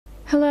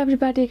Hello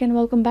everybody, and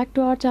welcome back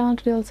to our channel.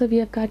 Today also we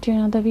have got you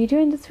another video.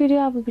 In this video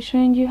I will be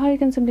showing you how you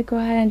can simply go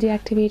ahead and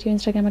deactivate your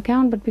Instagram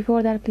account. But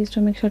before that, please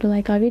do make sure to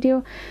like our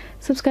video,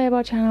 subscribe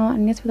our channel,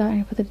 and yes, without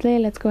any further delay,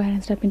 let's go ahead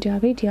and step into our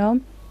video.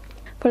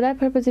 For that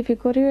purpose, if you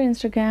go to your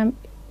Instagram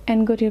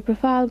and go to your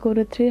profile, go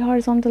to three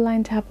horizontal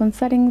line, tap on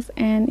settings,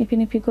 and even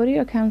if you go to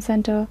your account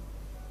center,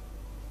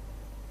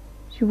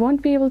 you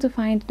won't be able to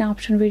find an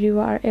option where you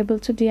are able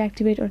to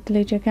deactivate or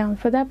delete your account.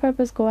 For that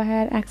purpose, go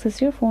ahead,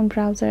 access your phone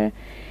browser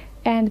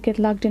and get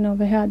logged in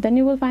over here. Then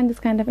you will find this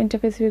kind of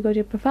interface. If you go to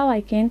your profile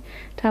icon,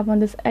 tap on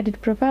this edit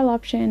profile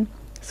option,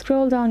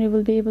 scroll down, you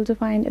will be able to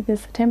find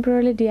this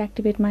temporarily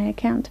deactivate my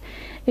account.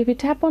 If you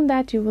tap on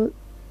that, you will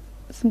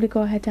simply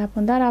go ahead, tap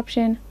on that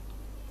option,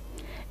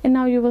 and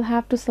now you will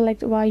have to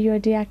select why you are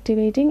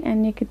deactivating,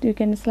 and you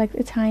can select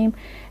a time,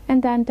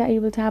 and then that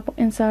you will tap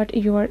insert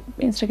your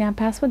Instagram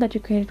password that you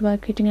created while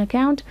creating an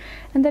account,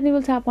 and then you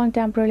will tap on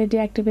temporarily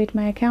deactivate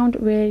my account,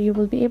 where you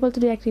will be able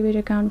to deactivate your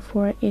account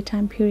for a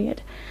time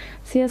period.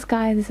 So yes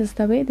guys, this is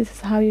the way, this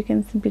is how you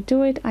can simply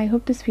do it. I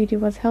hope this video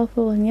was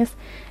helpful, and yes,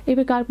 if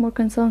you got more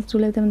concerns, do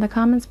leave them in the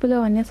comments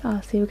below, and yes,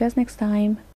 I'll see you guys next time.